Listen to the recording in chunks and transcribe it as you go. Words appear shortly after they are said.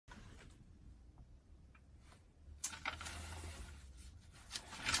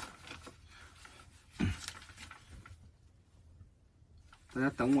大家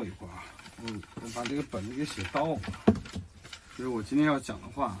等我一会儿啊，我把这个本子给写到了。就是我今天要讲的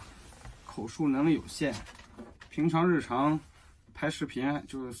话，口述能力有限，平常日常拍视频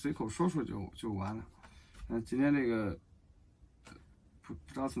就是随口说说就完了。今天这个不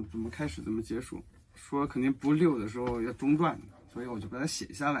知道怎么开始，怎么结束，说肯定不溜的时候要中断，所以我就把它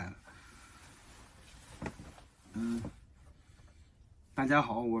写下来了。大家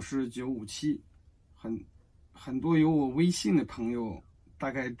好，我是957，很多有我微信的朋友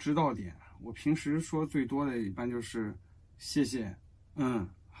大概知道点。我平时说最多的一般就是谢谢、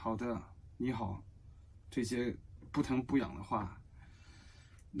好的、你好，这些不疼不痒的话。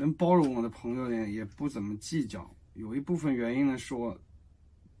能包容我的朋友呢，也不怎么计较。有一部分原因呢，是我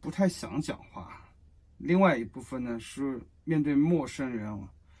不太想讲话；另外一部分呢，是面对陌生人，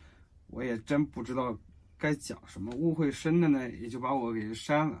我也真不知道该讲什么。误会深的呢，也就把我给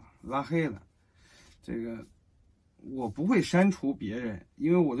删了、拉黑了。这个我不会删除别人，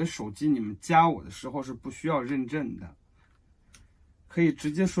因为我的手机你们加我的时候是不需要认证的，可以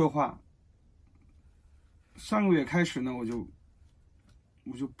直接说话。上个月开始呢，我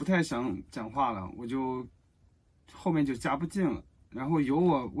就不太想讲话了，我就后面就加不进了。然后有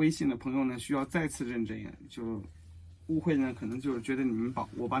我微信的朋友呢，需要再次认证，就误会呢，可能就是觉得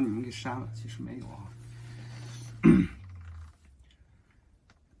我把你们给删了，其实没有啊。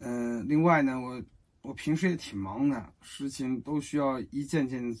另外呢，我平时也挺忙的，事情都需要一件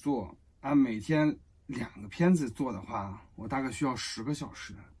件的做。按每天2个片子做的话，我大概需要10个小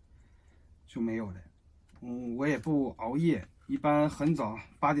时，就没有的。我也不熬夜，一般很早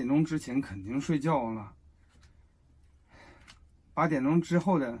8点钟之前肯定睡觉了。8点钟之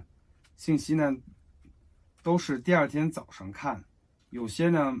后的信息呢，都是第二天早上看，有些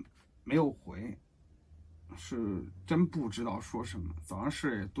呢没有回，是真不知道说什么。早上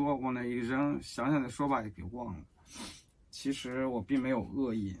事也多，往那一扔，想想再说吧也给忘了。其实我并没有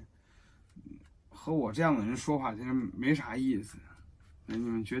恶意，和我这样的人说话其实没啥意思。你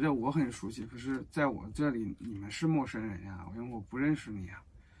们觉得我很熟悉，可是在我这里你们是陌生人呀，因为我不认识你呀，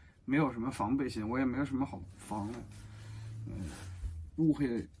没有什么防备心，我也没有什么好防的。误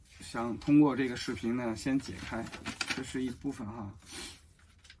会想通过这个视频呢先解开，这是一部分哈。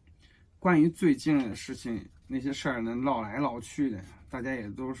关于最近的事情，那些事儿呢唠来唠去的，大家也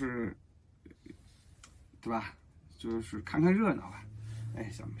都是，对吧？就是看看热闹吧。哎，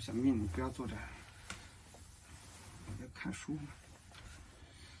小蜜，你不要坐这儿，我在看书呢。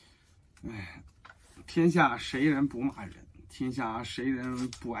哎，天下谁人不骂人？天下谁人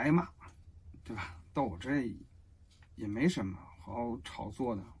不挨骂？对吧？到我这也没什么好炒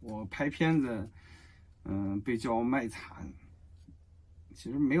作的。我拍片子，被叫卖惨。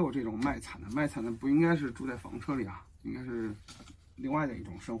其实没有这种卖惨的，卖惨的不应该是住在房车里啊，应该是另外的一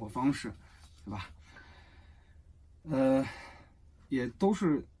种生活方式，对吧？也都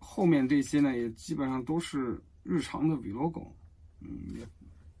是后面这些呢，也基本上都是日常的 vlog，也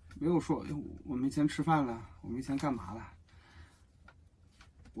没有说我没钱吃饭了，我没钱干嘛了，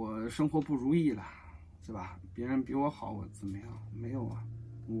我生活不如意了，是吧？别人比我好，我怎么样？没有啊，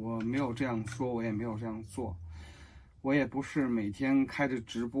我没有这样说，我也没有这样做。我也不是每天开着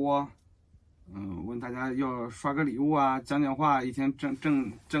直播，问大家要刷个礼物啊，讲讲话，一天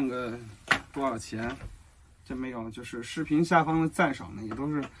挣个多少钱，真没有。就是视频下方的赞赏呢，也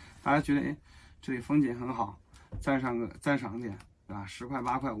都是大家觉得，哎，这里风景很好，赞赏点，对吧？10块、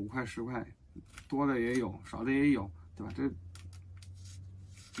8块、5块、10块，多的也有，少的也有，对吧？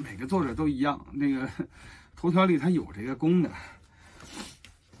这每个作者都一样，那个头条里它有这个功能。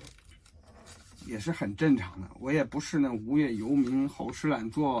也是很正常的，我也不是那无业游民、好吃懒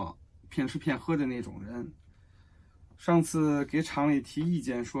做、骗吃骗喝的那种人。上次给厂里提意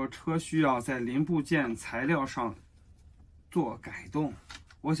见说车需要在零部件材料上做改动，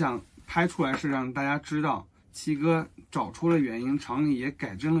我想拍出来是让大家知道七哥找出了原因，厂里也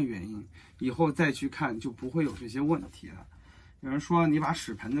改正了原因，以后再去看就不会有这些问题了。有人说你把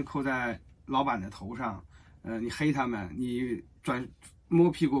屎盆子扣在老板的头上，你黑他们，你摸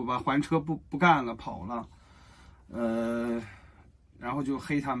屁股吧，还车不干了，跑了，然后就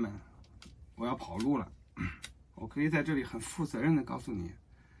黑他们，我要跑路了。我可以在这里很负责任的告诉你，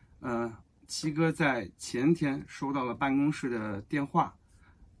七哥在前天收到了办公室的电话，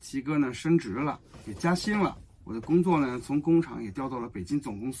七哥呢升职了，也加薪了，我的工作呢从工厂也调到了北京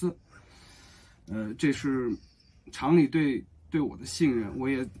总公司。这是厂里对我的信任，我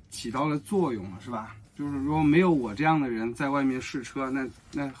也起到了作用了，是吧？就是如果没有我这样的人在外面试车，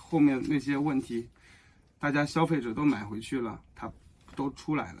那后面那些问题，大家消费者都买回去了，它都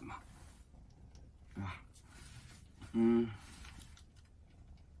出来了嘛，对吧？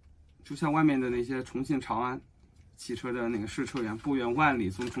就像外面的那些重庆、长安，汽车的那个试车员，不远万里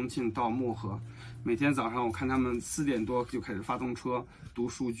从重庆到漠河，每天早上我看他们4点多就开始发动车读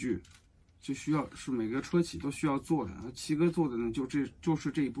数据，就需要是每个车企都需要做的。七哥做的呢，就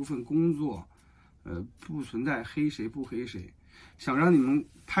是这一部分工作，不存在黑谁不黑谁。想让你们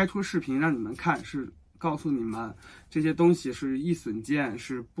拍出视频让你们看，是告诉你们这些东西是易损件，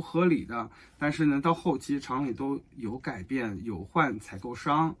是不合理的。但是呢，到后期厂里都有改变，有换采购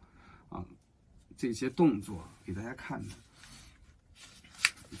商啊，这些动作给大家看的，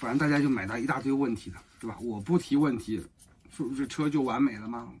不然大家就买到一大堆问题的，对吧？我不提问题，是不是车就完美了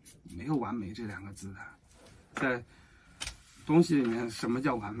吗？没有完美这2个字的，在东西里面什么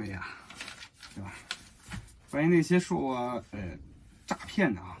叫完美啊？对吧？关于那些说我诈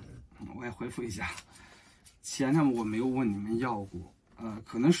骗的啊，我也回复一下。钱呢，我没有问你们要过，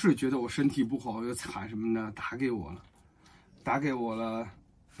可能是觉得我身体不好又惨什么的，打给我了。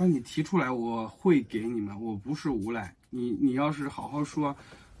那你提出来，我会给你们，我不是无赖。你要是好好说，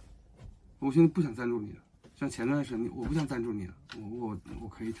我现在不想赞助你了。像前段时间，我不想赞助你了，我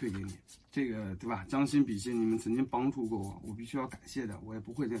可以退给你，这个对吧？将心比心，你们曾经帮助过我，我必须要感谢的，我也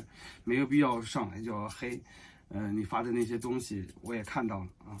不会这样，没有必要上来就要黑。你发的那些东西我也看到了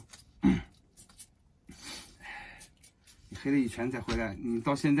啊，你黑了一拳再回来，你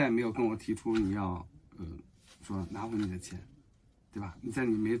到现在没有跟我提出你要说拿回你的钱，对吧？你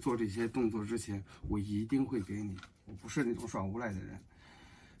没做这些动作之前，我一定会给你，我不是那种耍无赖的人。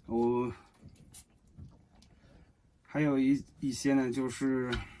我还有一些呢，就是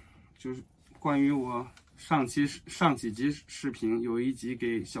关于我上几集视频，有一集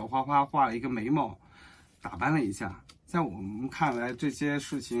给小花花画了一个眉毛，打扮了一下。在我们看来，这些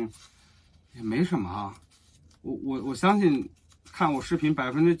事情也没什么啊。我相信看我视频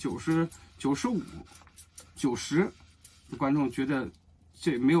90%的观众觉得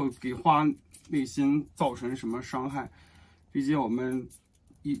这没有给花内心造成什么伤害，毕竟我们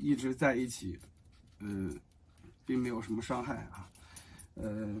一直在一起，并没有什么伤害啊。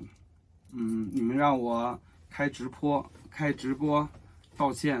你们让我开直播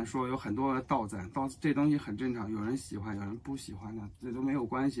道歉，说有很多盗赞，这东西很正常，有人喜欢，有人不喜欢的，这都没有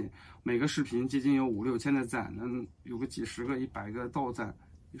关系。每个视频接近有5、6千的赞，能有个几十个、100个盗赞，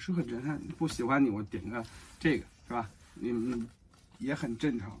也是很正常。不喜欢你，我点个这个是吧？也很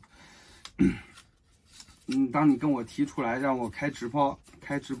正常。当你跟我提出来让我开直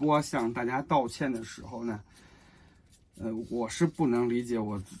播向大家道歉的时候呢，我是不能理解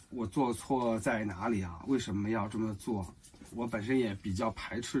我做错在哪里啊？为什么要这么做？我本身也比较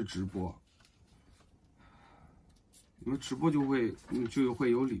排斥直播，因为直播就会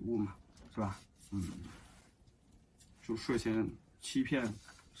有礼物嘛，是吧？就涉嫌欺骗、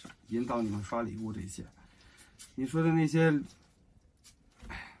引导你们刷礼物这些。你说的那些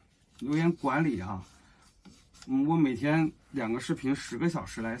留言管理啊，我每天2个视频10个小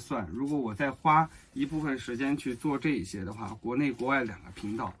时来算，如果我再花一部分时间去做这一些的话，国内国外2个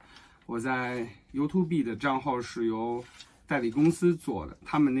频道，我在 YouTube 的账号是由代理公司做的，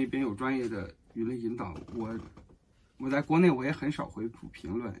他们那边有专业的舆论引导。我在国内我也很少回复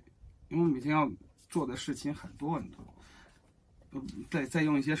评论，因为每天要做的事情很多，再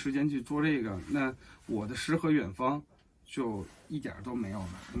用一些时间去做这个，那我的诗和远方就一点都没有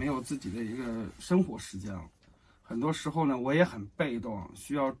了，没有自己的一个生活时间了。很多时候呢，我也很被动，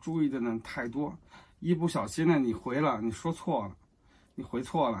需要注意的呢太多，一不小心呢，你回了，你说错了。你回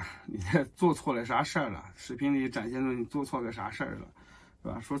错了，你做错了啥事儿了？视频里展现的你做错个啥事儿了，是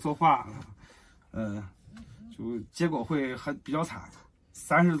吧？说错话了，就结果会比较惨。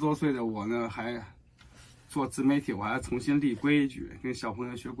30多岁的我呢，还做自媒体，我还重新立规矩，跟小朋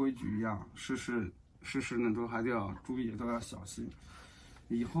友学规矩一样，事事呢都还要注意，都要小心。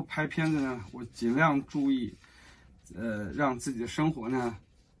以后拍片子呢，我尽量注意，让自己的生活呢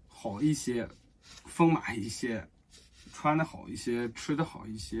好一些，丰满一些。穿的好一些，吃的好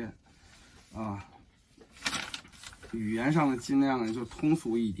一些，啊，语言上的尽量呢就通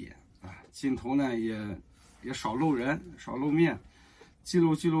俗一点啊，镜头呢也少露人，少露面，记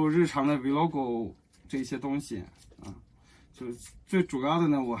录日常的 vlog 这些东西啊，就最主要的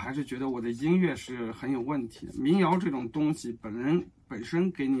呢，我还是觉得我的音乐是很有问题的。民谣这种东西本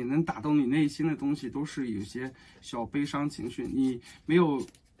身给你能打动你内心的东西，都是有些小悲伤情绪，你没有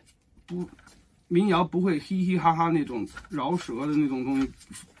民谣不会嘻嘻哈哈那种饶舌的那种东西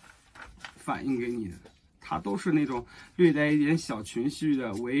反映给你的，它都是那种略带一点小情绪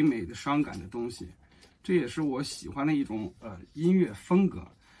的唯美的伤感的东西，这也是我喜欢的一种音乐风格。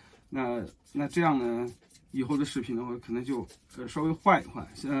那这样呢，以后的视频的话，可能就稍微换一换，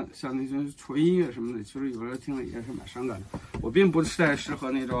像那些纯音乐什么的，其实有人听了也是蛮伤感的。我并不是太适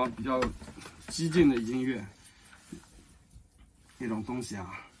合那种比较激进的音乐，那种东西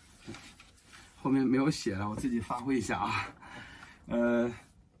啊，后面没有写了，我自己发挥一下啊。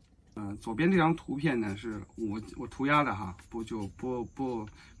左边这张图片呢是我涂鸦的哈，不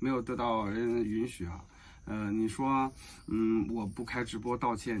没有得到人允许啊。你说我不开直播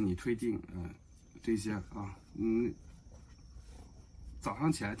道歉，你退订这些啊，早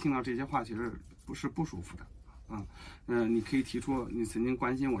上起来听到这些话，其实不舒服的啊。你可以提出你曾经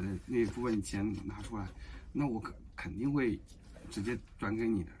关心我的那一部分钱拿出来，那我肯定会直接转给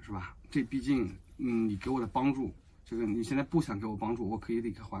你的，是吧？这毕竟你给我的帮助，这个你现在不想给我帮助，我可以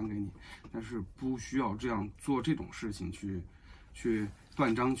立刻还给你，但是不需要这样做这种事情去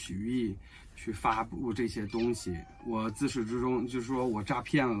断章取义，去发布这些东西。我自始至终就是说我诈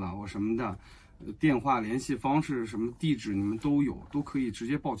骗了，我什么的，电话联系方式什么地址你们都有，都可以直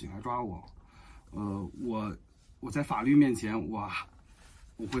接报警来抓我。我在法律面前我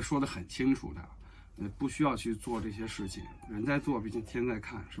会说得很清楚的，不需要去做这些事情。人在做，毕竟天在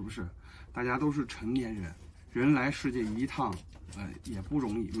看，是不是？大家都是成年人，人来世界一趟，也不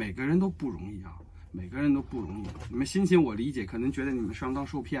容易，每个人都不容易啊，每个人都不容易。你们心情我理解，可能觉得你们上当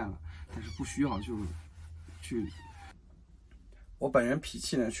受骗了，但是不需要就去。我本人脾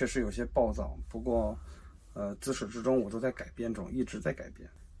气呢确实有些暴躁，不过自始至终我都在改变中，一直在改变。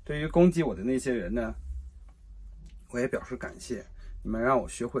对于攻击我的那些人呢，我也表示感谢，你们让我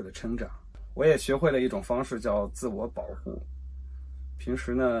学会了成长，我也学会了一种方式叫自我保护。平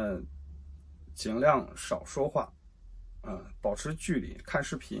时呢尽量少说话，保持距离，看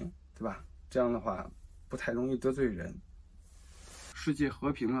视频，对吧？这样的话不太容易得罪人。世界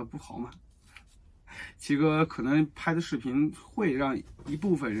和平了不好吗？七哥可能拍的视频会让一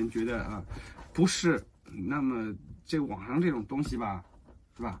部分人觉得不是，那么这网上这种东西吧，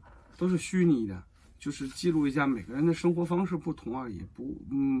对吧？都是虚拟的，就是记录一下每个人的生活方式不同而已，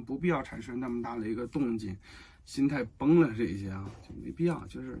不必要产生那么大的一个动静，心态崩了这些啊，就没必要，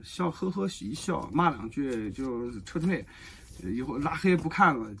就是笑呵呵一笑，骂两句就撤退，以后拉黑不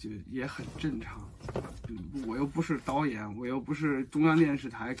看了，就也很正常。我又不是导演，我又不是中央电视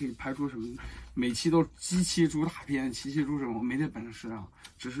台可以拍出什么每期都机器出大片，奇迹出什么，我没这本事啊，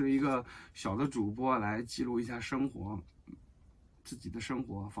只是一个小的主播来记录一下生活，自己的生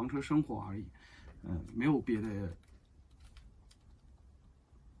活，房车生活而已，没有别的。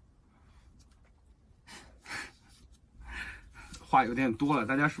话有点多了，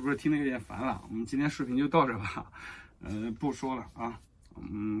大家是不是听得有点烦了？我们今天视频就到这吧，不说了啊。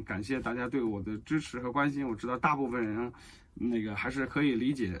感谢大家对我的支持和关心。我知道大部分人还是可以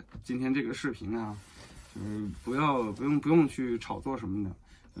理解今天这个视频啊，就是不用去炒作什么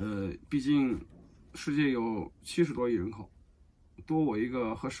的。毕竟世界有70多亿人口，多我一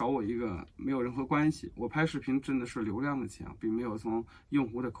个和少我一个没有任何关系。我拍视频挣的是流量的钱，并没有从用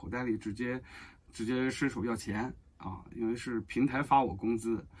户的口袋里直接伸手要钱啊，因为是平台发我工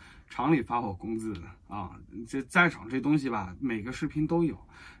资，厂里发我工资啊。这在场这东西吧，每个视频都有，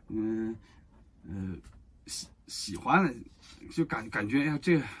喜欢的就感觉呀，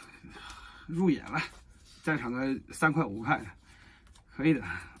这入眼了，在场个3块5块的，可以的。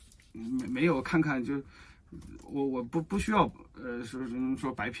没有看看就我不需要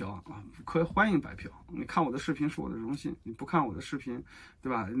说白嫖啊，欢迎白嫖。你看我的视频是我的荣幸，你不看我的视频，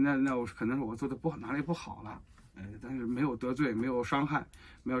对吧？那我可能是我做的哪里不好了。但是没有得罪，没有伤害，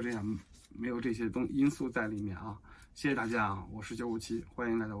没有这些因素在里面啊！谢谢大家啊，我是957，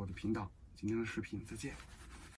欢迎来到我的频道。今天的视频再见。